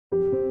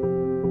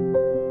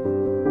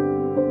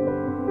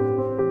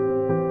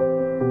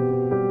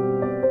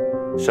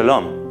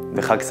Shalom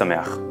v'Chag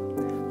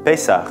Sameach.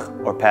 Pesach,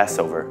 or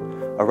Passover,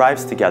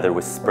 arrives together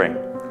with spring,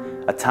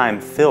 a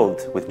time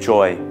filled with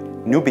joy,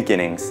 new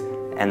beginnings,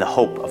 and the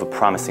hope of a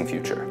promising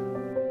future.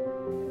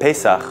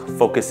 Pesach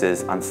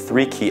focuses on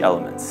three key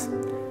elements: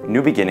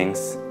 new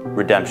beginnings,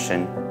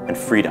 redemption, and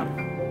freedom,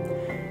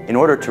 in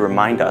order to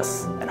remind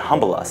us and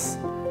humble us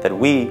that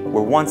we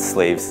were once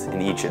slaves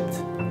in Egypt,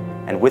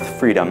 and with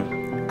freedom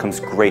comes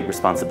great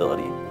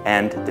responsibility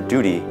and the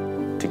duty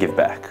to give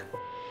back.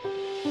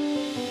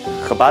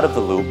 Chabad of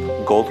the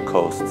Loop Gold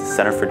Coast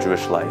Center for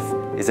Jewish Life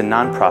is a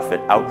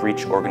nonprofit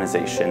outreach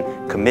organization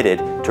committed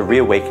to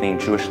reawakening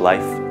Jewish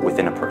life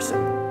within a person.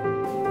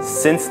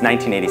 Since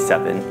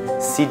 1987,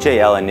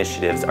 CJL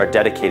initiatives are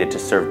dedicated to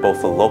serve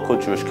both the local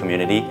Jewish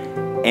community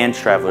and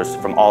travelers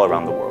from all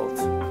around the world.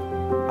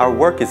 Our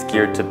work is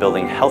geared to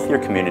building healthier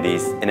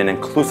communities in an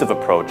inclusive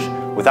approach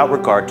without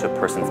regard to a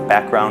person's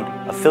background,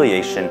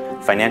 affiliation,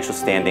 financial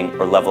standing,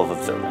 or level of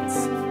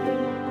observance.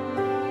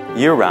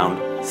 Year-round,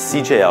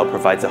 CJL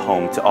provides a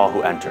home to all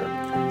who enter.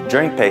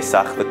 During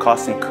Pesach, the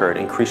costs incurred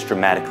increase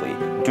dramatically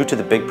due to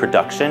the big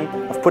production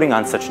of putting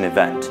on such an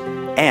event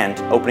and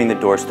opening the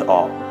doors to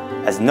all,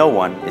 as no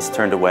one is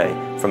turned away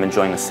from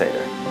enjoying the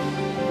Seder.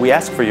 We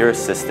ask for your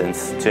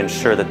assistance to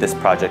ensure that this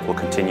project will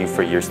continue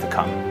for years to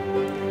come.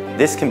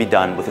 This can be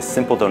done with a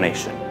simple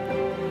donation.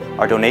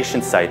 Our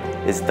donation site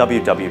is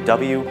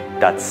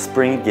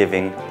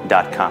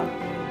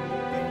www.springiving.com.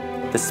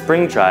 The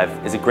Spring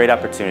Drive is a great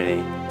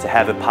opportunity to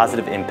have a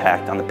positive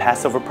impact on the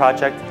Passover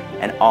Project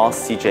and all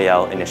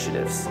CJL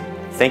initiatives.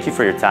 Thank you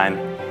for your time,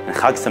 and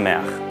Chag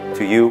Sameach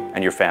to you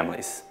and your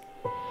families.